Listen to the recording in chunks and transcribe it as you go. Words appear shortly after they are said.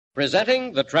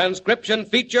Presenting the transcription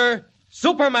feature,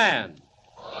 Superman.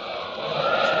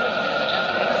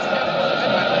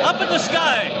 Up in the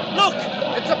sky! Look!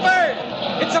 It's a bird!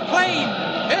 It's a plane!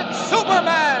 It's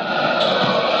Superman!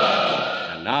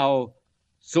 And now,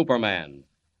 Superman.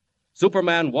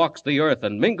 Superman walks the earth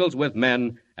and mingles with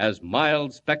men as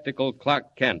mild, spectacled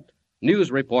Clark Kent,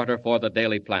 news reporter for the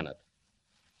Daily Planet.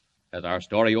 As our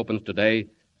story opens today,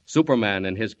 Superman,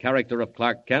 in his character of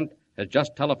Clark Kent, has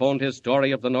just telephoned his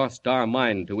story of the North Star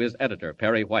mine to his editor,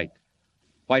 Perry White.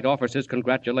 White offers his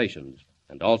congratulations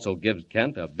and also gives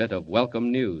Kent a bit of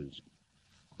welcome news.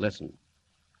 Listen.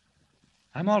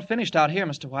 I'm all finished out here,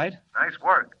 Mr. White. Nice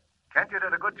work. Kent, you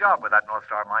did a good job with that North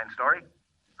Star mine story.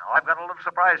 Now, I've got a little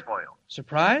surprise for you.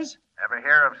 Surprise? Ever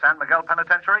hear of San Miguel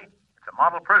Penitentiary? It's a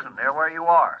model prison near where you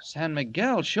are. San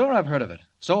Miguel? Sure, I've heard of it.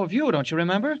 So have you, don't you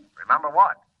remember? Remember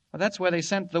what? Well, that's where they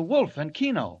sent the Wolf and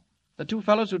Keno. The two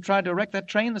fellows who tried to wreck that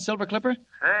train, the Silver Clipper?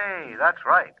 Hey, that's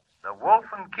right. The Wolf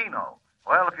and Keno.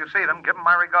 Well, if you see them, give them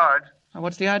my regards. Well,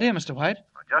 what's the idea, Mr. White?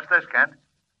 Well, just this, Kent.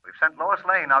 We've sent Lois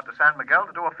Lane out to San Miguel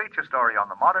to do a feature story on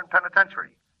the modern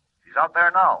penitentiary. She's out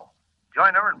there now.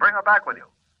 Join her and bring her back with you.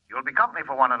 You'll be company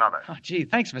for one another. Oh, gee,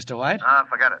 thanks, Mr. White.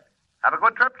 Forget it. Have a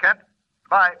good trip, Kent.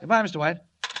 Bye. Goodbye, Mr. White.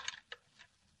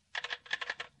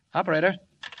 Operator.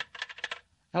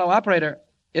 Hello, operator.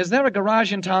 Is there a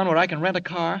garage in town where I can rent a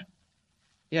car?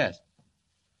 Yes.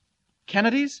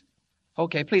 Kennedy's?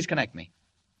 Okay, please connect me.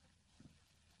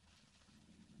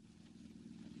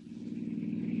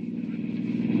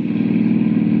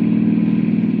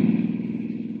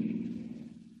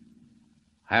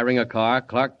 Hiring a car,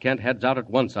 Clark Kent heads out at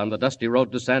once on the dusty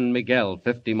road to San Miguel,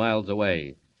 50 miles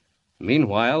away.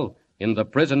 Meanwhile, in the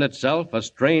prison itself, a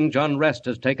strange unrest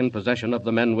has taken possession of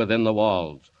the men within the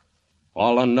walls.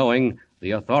 All unknowing,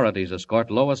 the authorities escort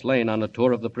Lois Lane on a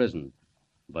tour of the prison.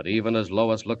 But even as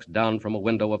Lois looks down from a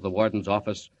window of the warden's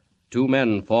office, two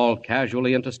men fall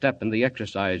casually into step in the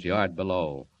exercise yard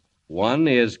below. One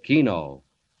is Keno.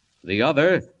 The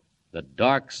other, the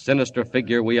dark, sinister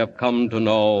figure we have come to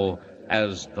know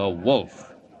as the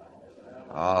Wolf.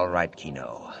 All right,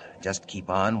 Keno. Just keep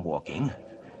on walking.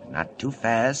 Not too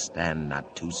fast and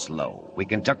not too slow. We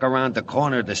can duck around the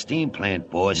corner of the steam plant,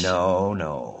 boss.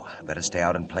 No. Better stay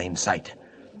out in plain sight.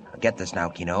 Get this now,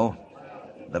 Keno.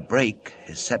 The break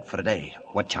is set for today.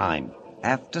 What time?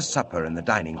 After supper in the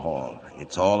dining hall.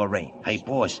 It's all arranged. Hey,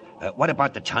 boss, what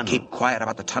about the tunnel? Keep quiet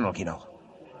about the tunnel, Keno.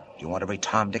 Do you want every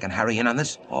Tom, Dick, and Harry in on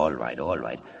this? All right.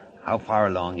 How far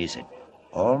along is it?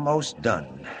 Almost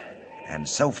done. And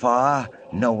so far,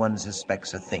 no one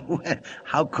suspects a thing.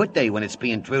 How could they when it's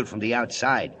being drilled from the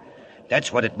outside?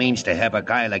 That's what it means to have a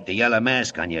guy like the Yellow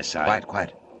Mask on your side.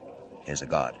 Quiet. Here's a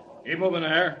guard. Keep moving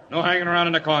there. No hanging around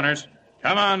in the corners.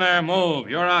 Come on there,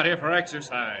 move. You're out here for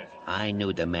exercise. I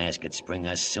knew the mask would spring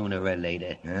us sooner or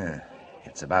later.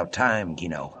 It's about time,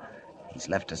 Keno. He's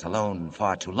left us alone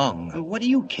far too long. What do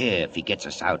you care if he gets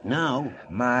us out now?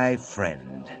 My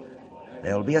friend,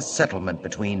 there'll be a settlement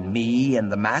between me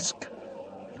and the mask.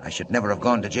 I should never have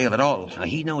gone to jail at all. Now,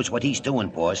 he knows what he's doing,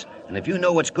 boss. And if you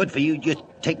know what's good for you, just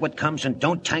take what comes and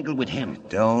don't tangle with him.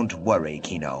 Don't worry,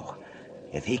 Keno.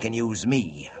 If he can use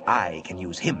me, I can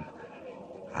use him.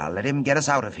 I'll let him get us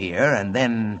out of here, and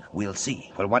then we'll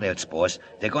see. Well, what else, boss?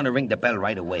 They're going to ring the bell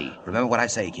right away. Remember what I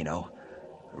say, Keno.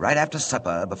 Right after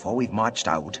supper, before we've marched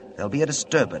out, there'll be a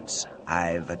disturbance.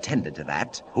 I've attended to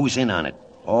that. Who's in on it?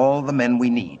 All the men we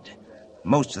need.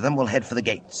 Most of them will head for the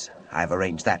gates. I've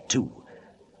arranged that, too.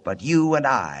 But you and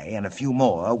I and a few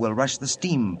more will rush the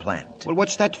steam plant. Well,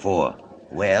 what's that for?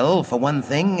 Well, for one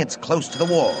thing, it's close to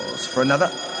the walls. For another...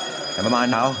 Never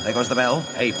mind now. There goes the bell.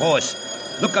 Hey,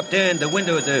 boss, look up there in the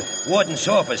window of the warden's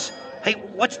office. Hey,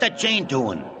 what's that Jane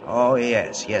doing? Oh,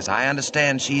 yes, I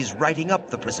understand she's writing up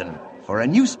the prison for a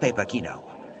newspaper, Keno.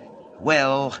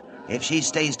 Well, if she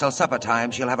stays till supper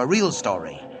time, she'll have a real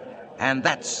story. And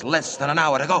that's less than an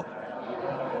hour to go.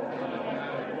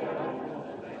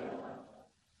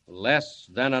 Less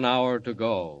than an hour to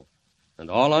go. And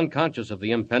all unconscious of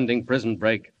the impending prison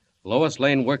break, Lois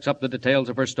Lane works up the details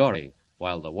of her story,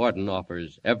 while the warden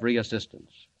offers every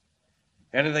assistance.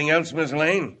 Anything else, Miss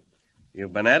Lane?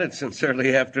 You've been at it since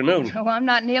early afternoon. Oh, I'm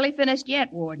not nearly finished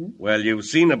yet, Warden. Well, you've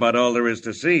seen about all there is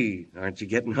to see. Aren't you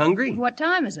getting hungry? What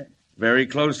time is it? Very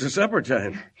close to supper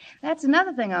time. That's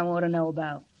another thing I want to know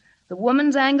about. The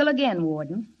woman's angle again,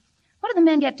 Warden. What do the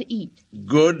men get to eat?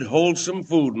 Good, wholesome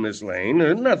food, Miss Lane.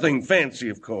 Nothing fancy,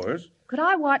 of course. Could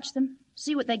I watch them?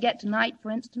 See what they get tonight, for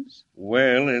instance?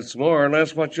 Well, it's more or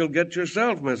less what you'll get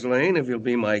yourself, Miss Lane, if you'll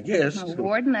be my guest. Oh,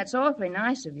 Warden, that's awfully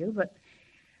nice of you, but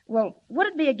Well, would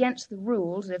it be against the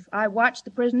rules if I watched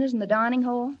the prisoners in the dining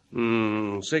hall?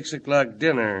 6 o'clock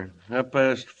dinner.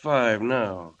 5:30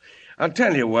 now. I'll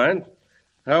tell you what.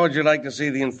 How would you like to see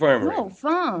the infirmary? Oh,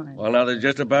 fine. Well, now, there's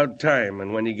just about time,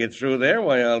 and when you get through there,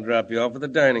 why, I'll drop you off at the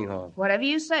dining hall. Whatever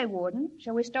you say, Warden.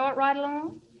 Shall we start right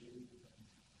along?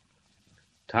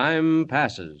 Time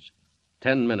passes.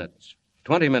 10 minutes,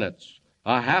 20 minutes,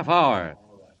 a half hour,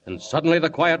 and suddenly the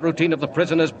quiet routine of the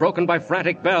prison is broken by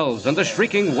frantic bells and the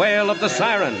shrieking wail of the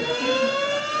siren.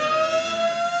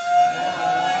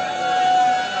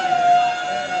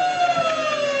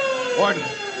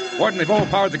 Warden, they've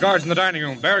overpowered the guards in the dining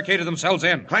room, barricaded themselves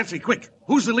in. Clancy, quick.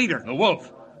 Who's the leader? The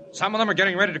Wolf. Some of them are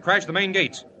getting ready to crash the main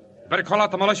gates. You better call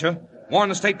out the militia. Warn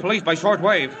the state police by short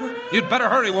wave. You'd better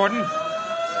hurry, Warden.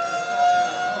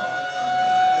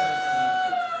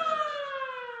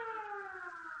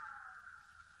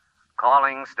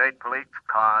 Calling State Police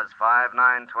cars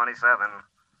 5927.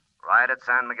 Riot at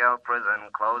San Miguel Prison.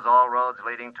 Close all roads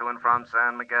leading to and from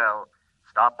San Miguel.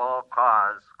 Stop all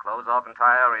cars. Close off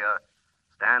entire area.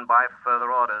 Stand by for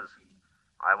further orders.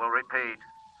 I will repeat.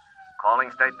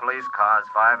 Calling State Police cars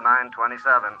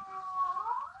 5927.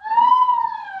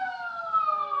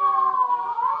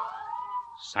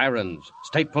 Sirens,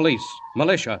 state police,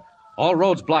 militia, all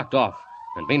roads blocked off.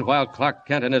 And meanwhile, Clark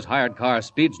Kent in his hired car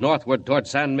speeds northward toward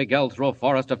San Miguel through a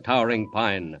forest of towering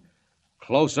pine.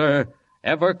 Closer,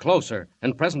 ever closer,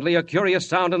 and presently a curious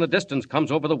sound in the distance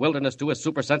comes over the wilderness to his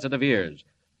supersensitive ears.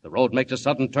 The road makes a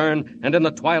sudden turn, and in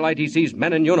the twilight he sees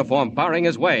men in uniform barring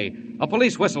his way. A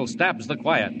police whistle stabs the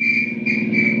quiet.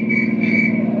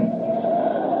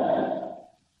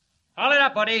 Hold it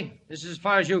up, buddy. This is as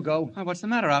far as you go. Oh, what's the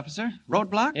matter, officer? Road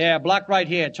blocked? Yeah, blocked right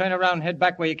here. Turn around and head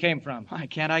back where you came from. Why,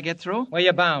 can't I get through? Where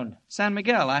you bound? San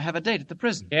Miguel. I have a date at the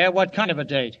prison. Yeah, what kind of a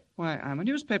date? Why, I'm a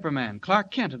newspaper man,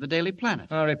 Clark Kent of the Daily Planet.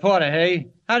 A reporter, hey?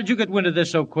 How did you get wind of this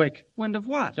so quick? Wind of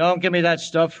what? Don't give me that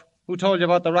stuff. Who told you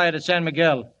about the riot at San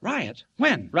Miguel? Riot?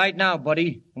 When? Right now,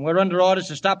 buddy. And we're under orders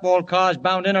to stop all cars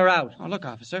bound in or out. Oh, look,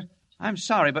 officer. I'm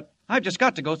sorry, but I've just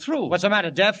got to go through. What's the matter,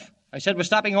 Deaf? I said we're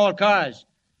stopping all cars.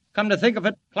 Come to think of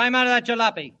it, climb out of that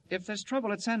jalopy. If there's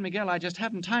trouble at San Miguel, I just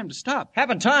haven't time to stop.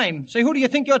 Haven't time? Say, who do you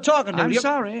think you're talking to? I'm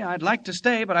sorry. I'd like to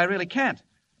stay, but I really can't.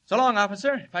 So long,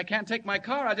 officer. If I can't take my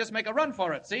car, I'll just make a run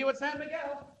for it. See you at San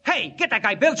Miguel. Hey, get that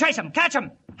guy, Bill. Chase him. Catch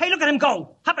him. Hey, look at him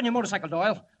go. Hop on your motorcycle,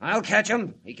 Doyle. I'll catch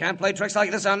him. He can't play tricks like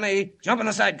this on me. Jump in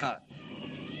the sidecar.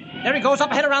 There he goes,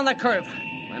 up ahead around that curve.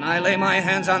 When I lay my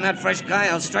hands on that fresh guy,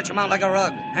 I'll stretch him out like a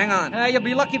rug. Hang on. You'll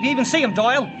be lucky if you even see him,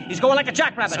 Doyle. He's going like a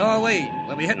jackrabbit. So are we.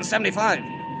 We'll be hitting 75.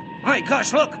 My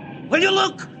gosh, look. Will you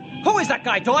look? Who is that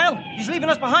guy, Doyle? He's leaving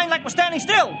us behind like we're standing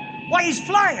still. Why, he's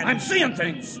flying. I'm seeing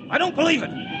things. I don't believe it.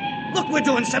 Look, we're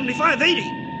doing 75, 80.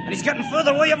 And he's getting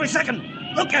further away every second.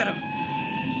 Look at him.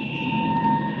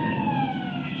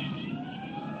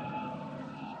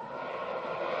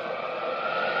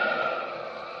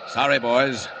 Sorry,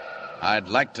 boys. I'd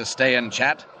like to stay and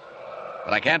chat,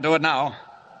 but I can't do it now.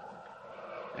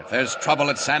 If there's trouble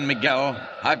at San Miguel,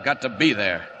 I've got to be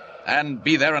there, and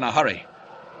be there in a hurry.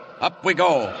 Up we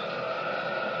go.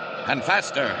 And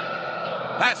faster.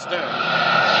 Faster.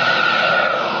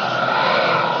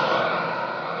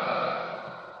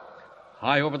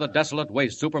 High over the desolate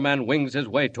waste, Superman wings his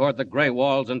way toward the gray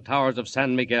walls and towers of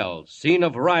San Miguel, scene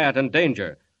of riot and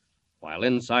danger, while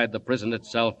inside the prison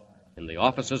itself, in the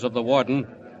offices of the warden...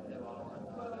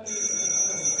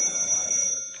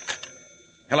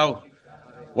 Hello.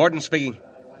 Warden speaking.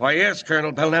 Why, yes,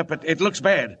 Colonel Belknap, but it looks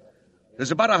bad.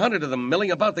 There's about 100 of them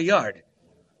milling about the yard.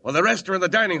 Well, the rest are in the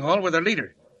dining hall with their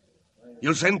leader.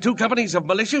 You'll send 2 companies of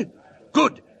militia?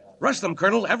 Good. Rush them,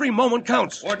 Colonel. Every moment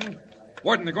counts.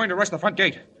 Warden, they're going to rush the front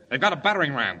gate. They've got a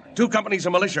battering ram. 2 companies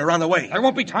of militia are on the way. There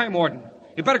won't be time, Warden.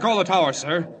 You better call the tower,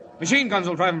 sir. Machine guns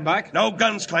will drive them back. No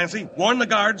guns, Clancy. Warn the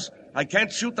guards. I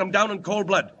can't shoot them down in cold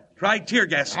blood. Try tear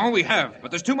gas. Oh, we have,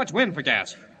 but there's too much wind for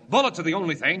gas. Bullets are the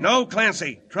only thing. No,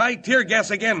 Clancy. Try tear gas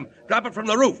again. Drop it from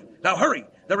the roof. Now hurry.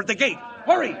 They're at the gate.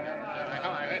 Hurry.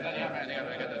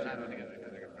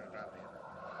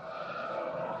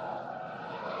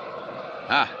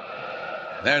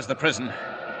 There's the prison.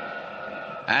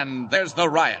 And there's the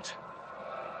riot.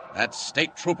 That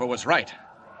state trooper was right.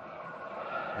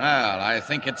 Well, I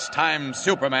think it's time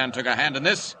Superman took a hand in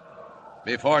this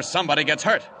before somebody gets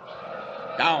hurt.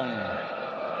 Down.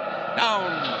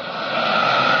 Down.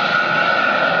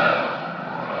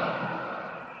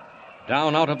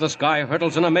 Down out of the sky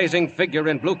hurtles an amazing figure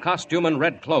in blue costume and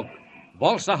red cloak.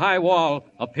 Vaults the high wall,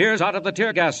 appears out of the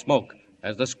tear gas smoke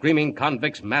as the screaming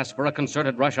convicts mass for a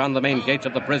concerted rush on the main gates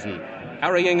of the prison,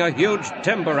 carrying a huge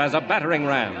timber as a battering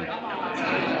ram.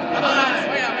 Come on!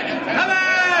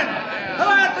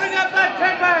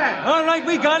 right,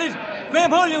 we got it.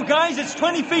 Grab hold, you guys. It's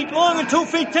 20 feet long and 2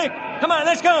 feet thick. Come on,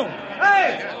 let's go.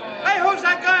 Hey, who's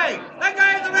that guy? That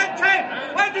guy in the red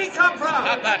cape. Where did he come from?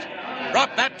 Stop that.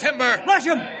 Drop that timber. Rush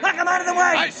him. Knock him out of the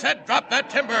way. I said drop that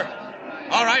timber.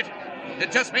 All right.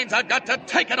 It just means I've got to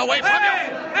take it away from you.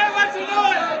 Hey, what's he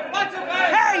doing? What's it doing?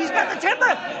 Hey, he's got the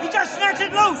timber. He just snatched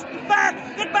it loose.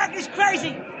 Back. Get back. He's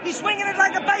crazy. He's swinging it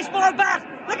like a baseball bat.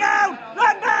 Look out.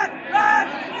 Run back. Run.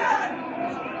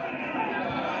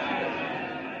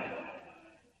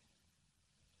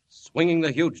 Swinging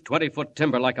the huge 20-foot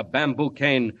timber like a bamboo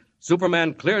cane,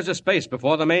 Superman clears a space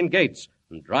before the main gates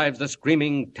and drives the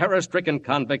screaming, terror-stricken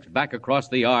convicts back across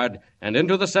the yard and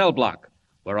into the cell block,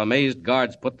 where amazed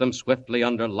guards put them swiftly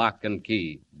under lock and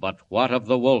key. But what of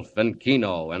the Wolf and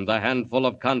Keno and the handful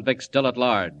of convicts still at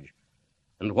large?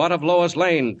 And what of Lois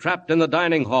Lane, trapped in the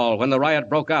dining hall when the riot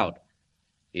broke out?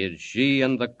 Is she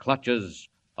in the clutches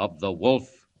of the Wolf?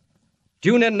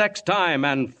 Tune in next time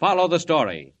and follow the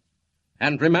story.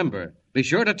 And remember, be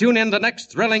sure to tune in the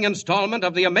next thrilling installment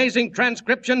of the amazing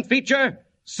transcription feature,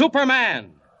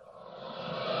 Superman.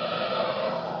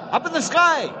 Up in the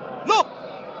sky. Look!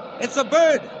 It's a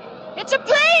bird. It's a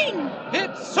plane!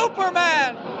 It's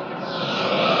Superman!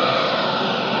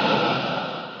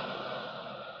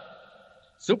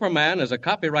 Superman is a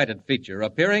copyrighted feature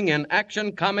appearing in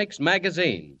Action Comics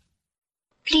magazine.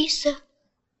 Please, sir,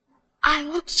 I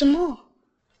want some more.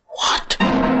 What?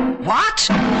 What?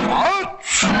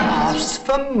 Ask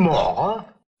for more?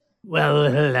 Well,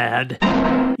 lad,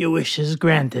 your wish is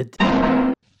granted.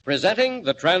 Presenting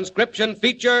the transcription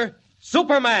feature,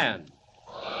 Superman.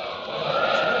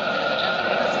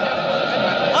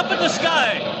 Up in the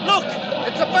sky. Look!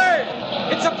 It's a bird.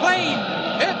 It's a plane.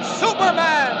 It's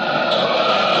Superman.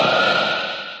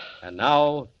 And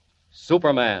now,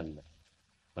 Superman.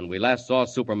 When we last saw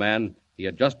Superman, he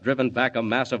had just driven back a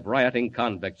mass of rioting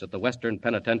convicts at the Western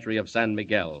Penitentiary of San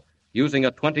Miguel, using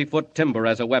a 20-foot timber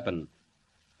as a weapon.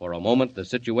 For a moment, the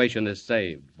situation is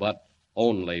saved, but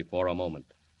only for a moment.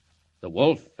 The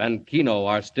Wolf and Keno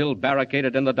are still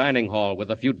barricaded in the dining hall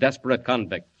with a few desperate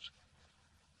convicts.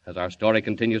 As our story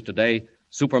continues today,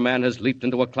 Superman has leaped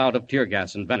into a cloud of tear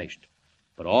gas and vanished.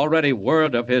 But already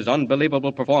word of his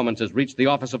unbelievable performance has reached the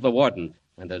office of the warden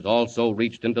and has also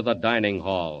reached into the dining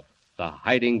hall, the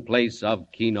hiding place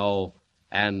of Keno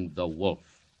and the Wolf.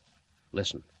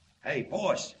 Listen. Hey,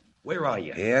 boss, where are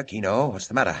you? Here, Keno. What's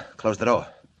the matter? Close the door.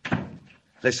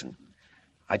 Listen,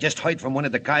 I just heard from one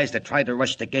of the guys that tried to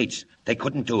rush the gates. They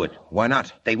couldn't do it. Why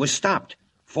not? They were stopped,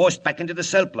 forced back into the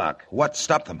cell block. What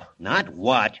stopped them? Not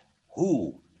what.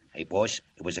 Who? Hey, boss,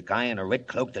 it was a guy in a red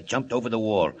cloak that jumped over the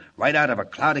wall, right out of a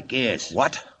cloud of gas.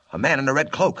 What? A man in a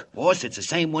red cloak? Boss, it's the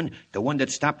same one, the one that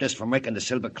stopped us from wrecking the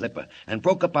Silver Clipper and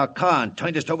broke up our car and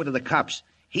turned us over to the cops.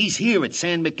 He's here at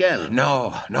San Miguel.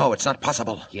 No, it's not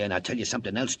possible. Yeah, and I'll tell you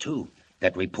something else, too.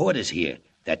 That reporter's here,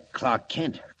 that Clark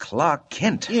Kent. Clark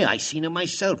Kent? Yeah, I seen him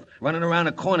myself, running around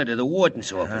a corner to the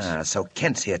warden's office. Ah, so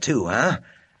Kent's here, too, huh?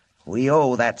 We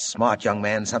owe that smart young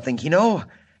man something, Keno,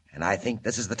 and I think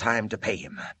this is the time to pay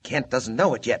him. Kent doesn't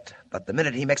know it yet, but the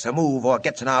minute he makes a move or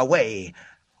gets in our way,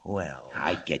 well...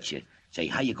 I get you. Say,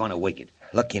 how you gonna wake it?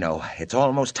 Look, Keno, it's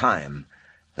almost time.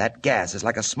 That gas is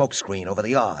like a smokescreen over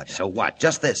the yard. So what?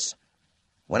 Just this.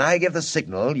 When I give the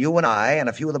signal, you and I and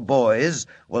a few of the boys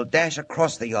will dash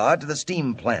across the yard to the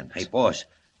steam plant. Hey, boss,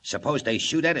 suppose they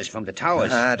shoot at us from the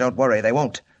towers. Don't worry, they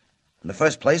won't. In the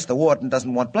first place, the warden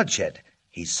doesn't want bloodshed.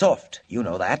 He's soft, you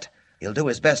know that. He'll do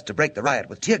his best to break the riot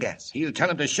with tear gas. He'll tell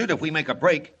him to shoot if we make a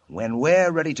break. When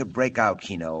we're ready to break out,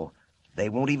 Keno, they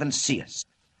won't even see us.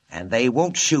 And they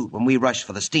won't shoot when we rush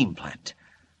for the steam plant.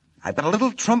 I've got a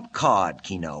little trump card,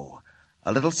 Keno.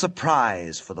 A little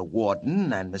surprise for the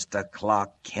warden and Mr.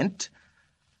 Clark Kent.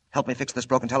 Help me fix this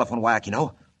broken telephone wire,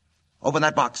 Keno. Open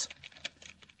that box.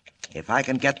 If I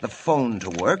can get the phone to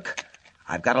work,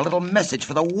 I've got a little message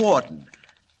for the warden.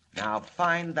 Now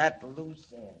find that loose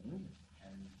end.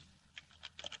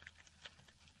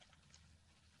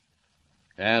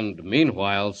 And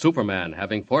meanwhile, Superman,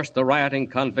 having forced the rioting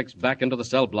convicts back into the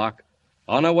cell block,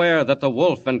 unaware that the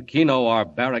Wolf and Keno are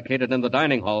barricaded in the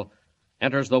dining hall,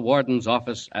 enters the warden's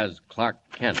office as Clark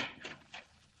Kent.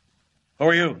 Who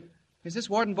are you? Is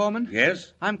this Warden Bowman?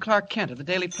 Yes? I'm Clark Kent of the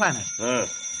Daily Planet.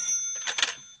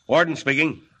 Warden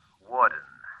speaking. Warden,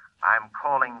 I'm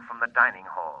calling from the dining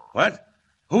hall. What?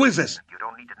 Who is this? You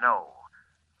don't need to know,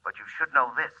 but you should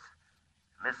know this.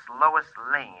 Miss Lois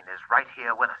Lane is right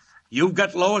here with us. You've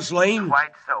got Lois Lane?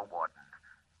 Quite so, Warden.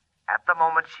 At the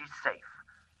moment, she's safe,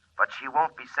 but she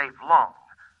won't be safe long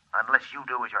unless you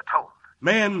do as you're told.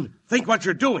 Man, think what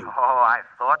you're doing. Oh, I've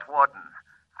thought, Warden.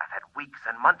 I've had weeks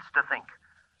and months to think.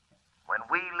 When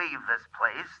we leave this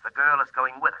place, the girl is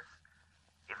going with us.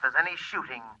 If there's any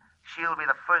shooting, she'll be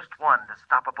the first one to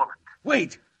stop a bullet.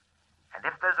 Wait. And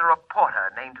if there's a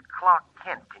reporter named Clark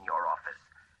Kent in your office,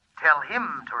 tell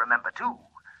him to remember, too.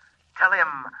 Tell him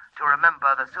to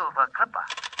remember the Silver Clipper.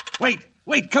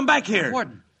 Wait, come back here.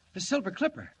 Warden, the Silver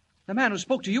Clipper. The man who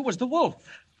spoke to you was the Wolf.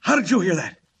 How did you hear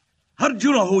that? How did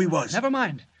you know who he was? Never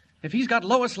mind. If he's got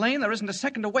Lois Lane, there isn't a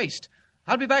second to waste.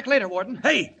 I'll be back later, Warden.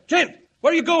 Hey, Kent,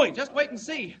 where are you going? Just wait and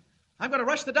see. I'm going to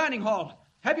rush the dining hall.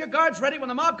 Have your guards ready when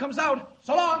the mob comes out.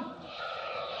 So long.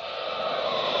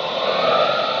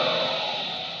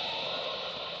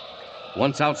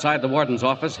 Once outside the warden's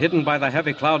office, hidden by the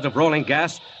heavy clouds of rolling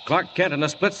gas, Clark Kent in a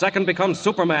split second becomes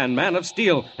Superman, Man of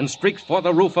Steel, and streaks for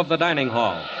the roof of the dining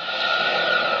hall.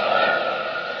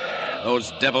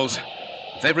 Those devils.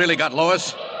 If they've really got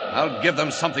Lois, I'll give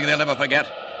them something they'll never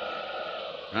forget.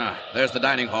 There's the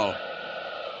dining hall.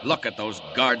 Look at those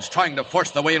guards trying to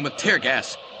force their way in with tear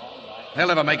gas. They'll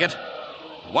never make it.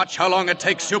 Watch how long it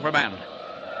takes Superman.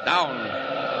 Down.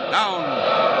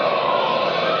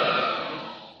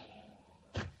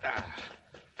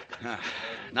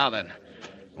 Now then,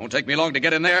 won't take me long to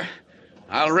get in there.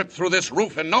 I'll rip through this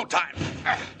roof in no time.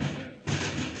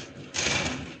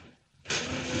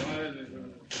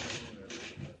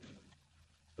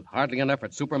 With hardly an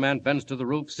effort, Superman bends to the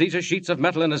roof, seizes sheets of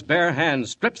metal in his bare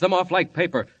hands, strips them off like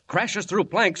paper, crashes through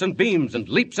planks and beams, and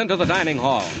leaps into the dining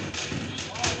hall.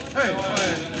 Hey,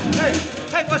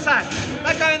 what's that?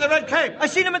 That guy in the red cape. I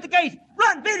seen him at the gate.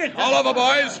 Run, beat it! All over,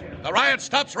 boys. The riot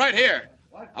stops right here.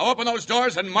 Now open those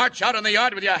doors and march out in the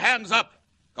yard with your hands up.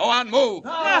 Go on, move.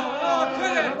 Who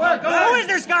is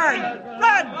this guy?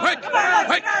 Run! Quick!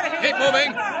 Keep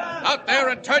moving. Out there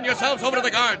and turn yourselves over to the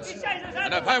guards.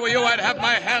 And if I were you, I'd have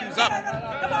my hands up.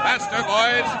 Faster,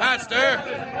 boys, faster.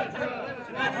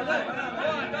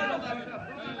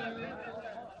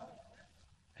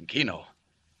 And Keno.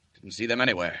 Didn't see them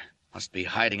anywhere. Must be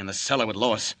hiding in the cellar with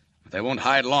Lois. But they won't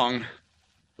hide long.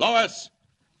 Lois!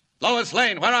 Lois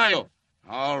Lane, where are you?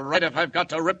 All right, if I've got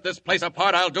to rip this place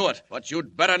apart, I'll do it. But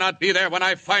you'd better not be there when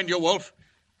I find you, Wolf.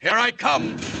 Here I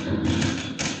come.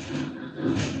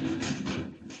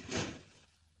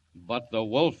 But the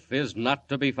Wolf is not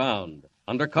to be found.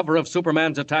 Under cover of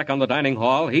Superman's attack on the dining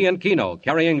hall, he and Keno,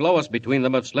 carrying Lois between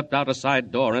them, have slipped out a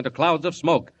side door into clouds of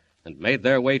smoke and made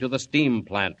their way to the steam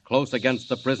plant close against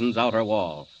the prison's outer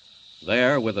wall.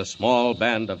 There, with a small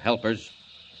band of helpers...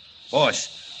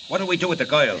 Boss, what do we do with the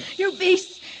girl? You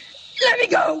beast! Let me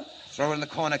go! Throw her in the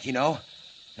corner, Keno.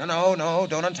 No,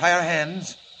 don't untie her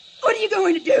hands. What are you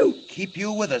going to do? Keep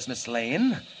you with us, Miss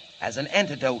Lane, as an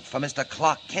antidote for Mr.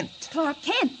 Clark Kent. Clark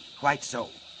Kent? Quite so.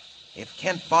 If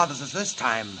Kent bothers us this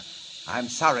time, I'm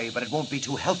sorry, but it won't be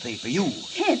too healthy for you.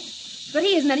 Kent? But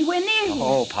he isn't anywhere near here.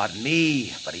 Oh, pardon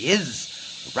me, but he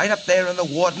is. Right up there in the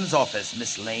warden's office,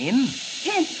 Miss Lane.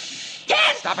 Kent!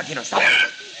 Kent! Stop it, Keno, stop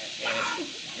it.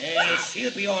 Yes,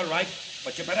 he'll be all right,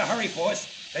 but you better hurry, boss.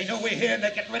 They know we're here and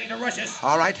they're getting ready to rush us.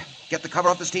 All right, get the cover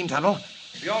off the steam tunnel.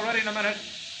 Be all ready in a minute.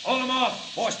 Hold them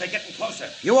off. Boss, they're getting closer.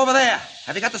 You over there.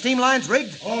 Have you got the steam lines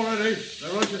rigged? All ready. The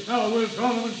rushes now. We'll throw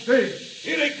them in steam.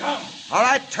 Here they come. All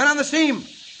right, turn on the steam.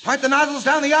 Point the nozzles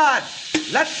down the yard.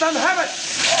 Let them have it.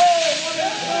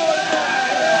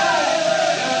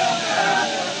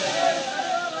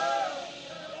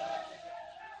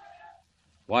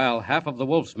 While half of the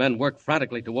Wolf's men work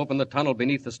frantically to open the tunnel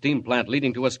beneath the steam plant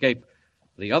leading to escape,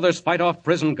 the others fight off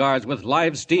prison guards with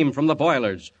live steam from the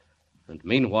boilers. And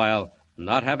meanwhile,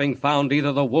 not having found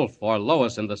either the Wolf or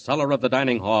Lois in the cellar of the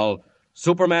dining hall,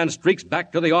 Superman streaks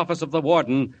back to the office of the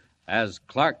warden as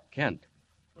Clark Kent.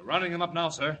 We're rounding them up now,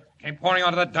 sir. Came pouring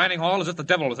onto that dining hall as if the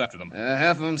devil was after them.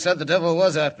 Half of them said the devil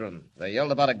was after them. They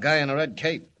yelled about a guy in a red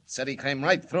cape. Said he came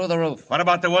right through the roof. What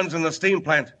about the ones in the steam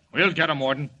plant? We'll get them,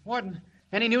 Warden. Warden,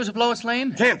 any news of Lois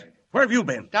Lane? Kent, where have you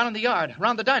been? Down in the yard,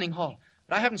 around the dining hall.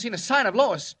 But I haven't seen a sign of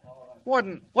Lois.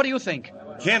 Warden, what do you think?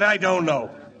 Kent, I don't know.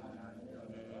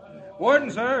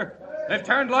 Warden, sir, they've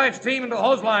turned live steam into the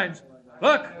hose lines.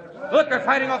 Look, they're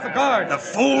fighting off the guards. The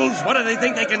fools! What do they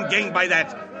think they can gain by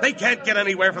that? They can't get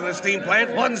anywhere from the steam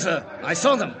plant. Warden, sir, I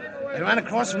saw them. They ran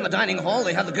across from the dining hall.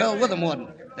 They had the girl with them, Warden.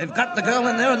 They've got the girl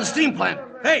in there in the steam plant.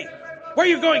 Hey, where are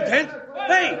you going, Kent?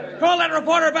 Hey, call that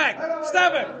reporter back.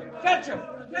 Stop it. Catch him.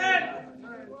 Kent!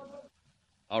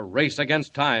 A race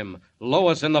against time.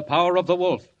 Lois in the power of the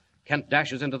Wolf. Kent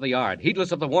dashes into the yard,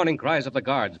 heedless of the warning cries of the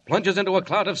guards, plunges into a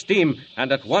cloud of steam,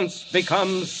 and at once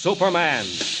becomes Superman.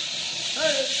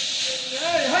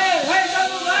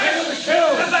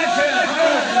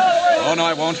 Oh, no,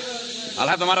 I won't. I'll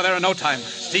have them out of there in no time.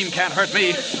 Steam can't hurt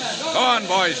me. Go on,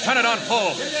 boys. Turn it on full.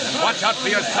 And watch out for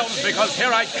yourselves, because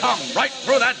here I come, right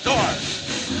through that door.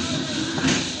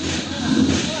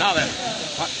 Now then.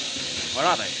 What? Where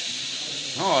are they?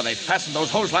 Oh, they fastened those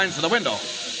hose lines to the window.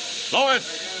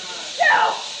 Lois!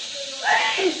 No!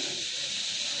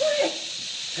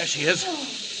 Please! There she is.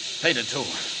 Faded, too.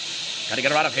 Gotta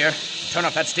get her out of here. Turn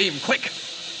off that steam, quick.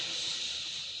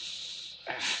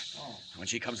 When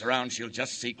she comes around, she'll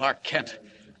just see Clark Kent.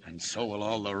 And so will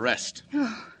all the rest.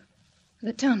 Oh,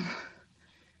 the tunnel.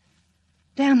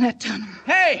 Down that tunnel.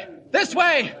 Hey, this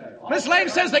way! Miss Lane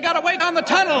says they got away down the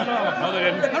tunnel. No, they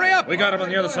didn't. Hurry up. We got him on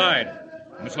the other side.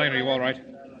 Miss Lane, are you all right?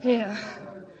 Yeah,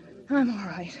 I'm all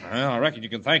right. Well, I reckon you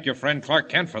can thank your friend Clark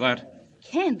Kent for that.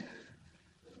 Kent?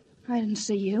 I didn't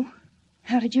see you.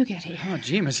 How did you get here? Oh,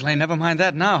 gee, Miss Lane, never mind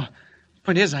that now.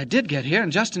 Point is, I did get here,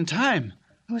 and just in time.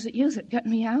 Was it you that got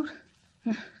me out?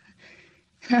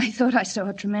 I thought I saw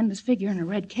a tremendous figure in a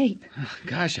red cape. Oh,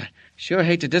 gosh, I sure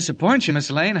hate to disappoint you, Miss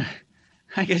Lane.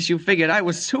 I guess you figured I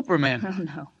was Superman. Oh,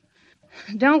 no.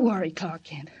 Don't worry, Clark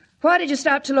Kent. Why did you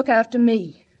stop to look after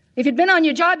me? If you'd been on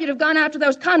your job, you'd have gone after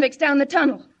those convicts down the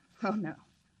tunnel. Oh, no.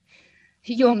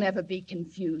 You'll never be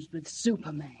confused with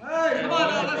Superman.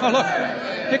 Oh,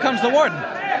 look. Here comes the warden.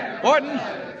 Warden,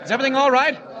 is everything all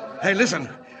right? Hey, listen.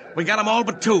 We got them all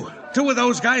but two. Two of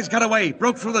those guys got away,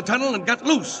 broke through the tunnel, and got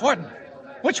loose. Warden,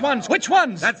 which ones? Which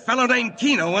ones? That fellow named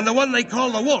Keno and the one they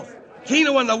call the Wolf.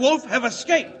 Keno and the Wolf have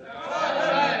escaped.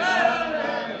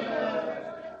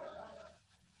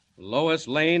 Lois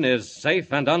Lane is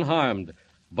safe and unharmed,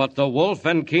 but the Wolf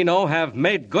and Keno have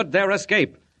made good their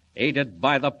escape, aided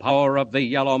by the power of the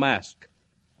Yellow Mask.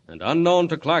 And unknown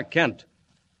to Clark Kent,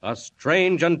 a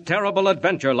strange and terrible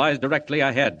adventure lies directly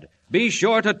ahead. Be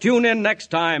sure to tune in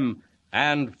next time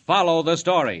and follow the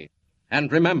story.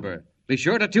 And remember, be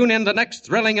sure to tune in the next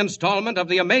thrilling installment of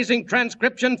the amazing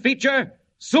transcription feature,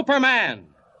 Superman.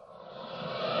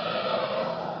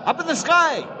 Up in the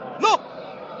sky. Look!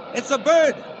 It's a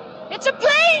bird. It's a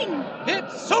plane!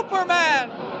 It's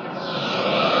Superman!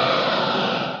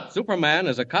 Superman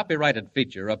is a copyrighted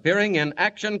feature appearing in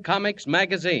Action Comics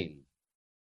magazine.